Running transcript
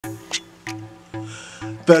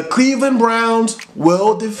The Cleveland Browns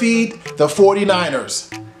will defeat the 49ers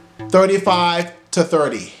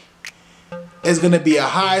 35-30. It's going to be a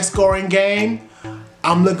high-scoring game.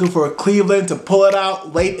 I'm looking for Cleveland to pull it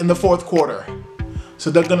out late in the fourth quarter. So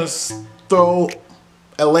they're going to throw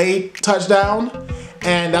a late touchdown,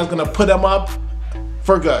 and that's going to put them up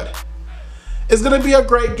for good. It's going to be a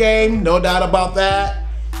great game, no doubt about that.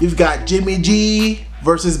 You've got Jimmy G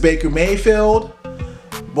versus Baker Mayfield.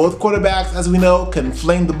 Both quarterbacks, as we know, can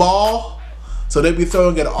fling the ball. So they'll be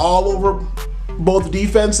throwing it all over both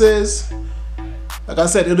defenses. Like I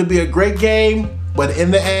said, it'll be a great game, but in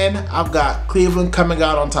the end, I've got Cleveland coming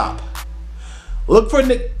out on top. Look for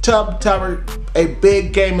Nick Chubb to have a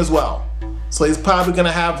big game as well. So he's probably going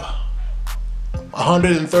to have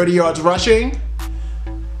 130 yards rushing.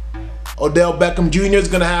 Odell Beckham Jr. is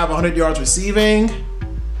going to have 100 yards receiving.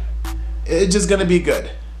 It's just going to be good.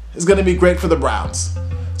 It's going to be great for the Browns.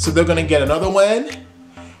 So they're going to get another win,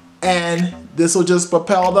 and this will just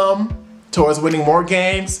propel them towards winning more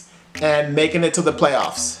games and making it to the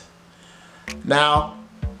playoffs. Now,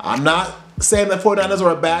 I'm not saying the 49ers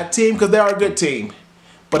are a bad team, because they are a good team,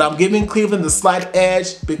 but I'm giving Cleveland the slight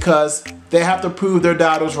edge because they have to prove their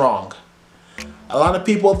doubters wrong. A lot of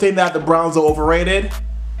people think that the Browns are overrated.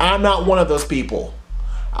 I'm not one of those people.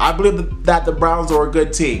 I believe that the Browns are a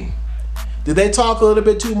good team. Do they talk a little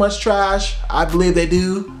bit too much trash? I believe they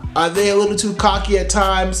do. Are they a little too cocky at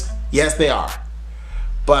times? Yes, they are.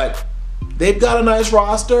 But they've got a nice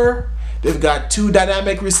roster. They've got two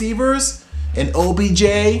dynamic receivers in OBJ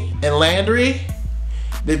and Landry.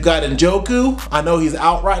 They've got Njoku. I know he's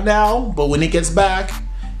out right now, but when he gets back,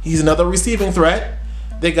 he's another receiving threat.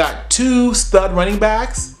 They got two stud running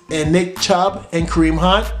backs in Nick Chubb and Kareem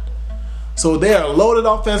Hunt. So they are loaded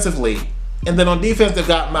offensively. And then on defense, they've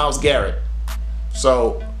got Myles Garrett.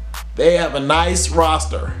 So they have a nice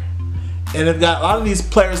roster. And they've got a lot of these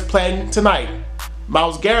players playing tonight.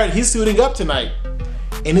 Myles Garrett, he's suiting up tonight.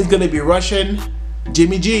 And he's going to be rushing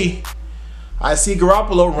Jimmy G. I see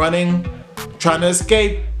Garoppolo running, trying to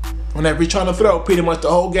escape whenever he's trying to throw pretty much the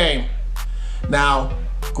whole game. Now,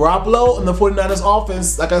 Garoppolo and the 49ers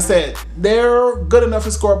offense, like I said, they're good enough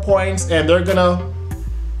to score points, and they're going to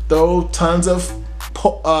throw tons of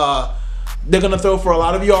they're going to throw for a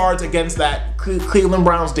lot of yards against that Cleveland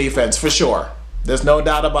Browns defense, for sure. There's no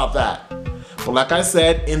doubt about that. But like I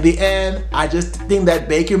said, in the end, I just think that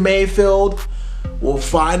Baker Mayfield will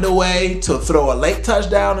find a way to throw a late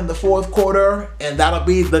touchdown in the fourth quarter, and that'll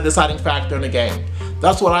be the deciding factor in the game.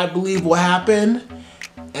 That's what I believe will happen.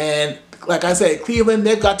 And like I said, Cleveland,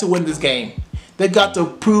 they've got to win this game. They've got to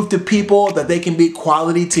prove to people that they can beat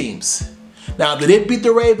quality teams. Now, they did beat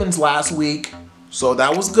the Ravens last week, so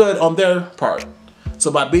that was good on their part.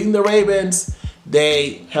 So by beating the Ravens,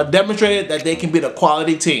 they have demonstrated that they can beat a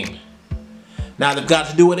quality team. Now they've got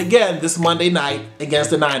to do it again this Monday night against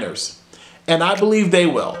the Niners. And I believe they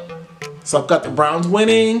will. So I've got the Browns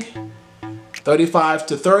winning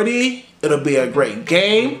 35-30. It'll be a great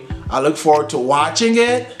game. I look forward to watching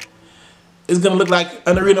it. It's going to look like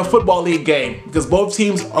an Arena Football League game because both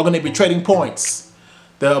teams are going to be trading points.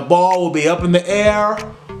 The ball will be up in the air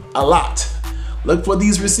a lot. Look for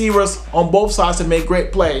these receivers on both sides to make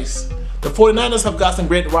great plays. The 49ers have got some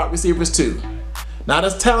great wide receivers too. Not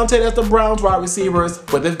as talented as the Browns wide receivers,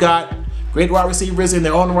 but they've got great wide receivers in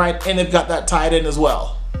their own right, and they've got that tight end as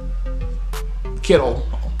well. Kittle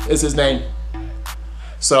is his name.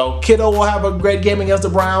 So Kittle will have a great game against the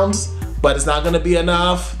Browns, but it's not going to be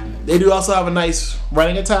enough. They do also have a nice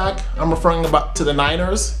running attack. I'm referring to the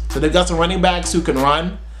Niners. So they've got some running backs who can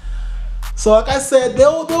run. So like I said,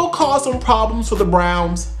 they'll cause some problems for the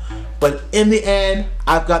Browns, but in the end,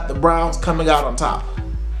 I've got the Browns coming out on top.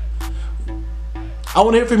 I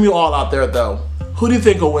want to hear from you all out there though. Who do you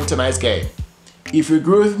think will win tonight's game? If you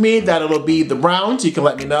agree with me that it'll be the Browns, you can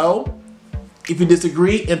let me know. If you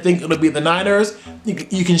disagree and think it'll be the Niners,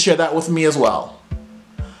 you can share that with me as well.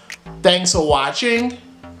 Thanks for watching.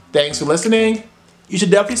 Thanks for listening. You should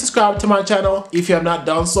definitely subscribe to my channel if you have not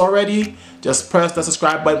done so already. Just press the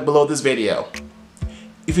subscribe button below this video.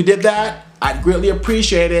 If you did that, I'd greatly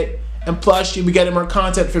appreciate it. And plus, you'll be getting more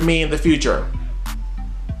content from me in the future.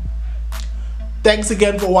 Thanks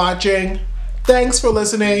again for watching. Thanks for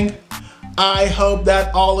listening. I hope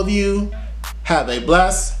that all of you have a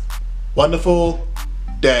blessed, wonderful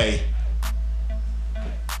day.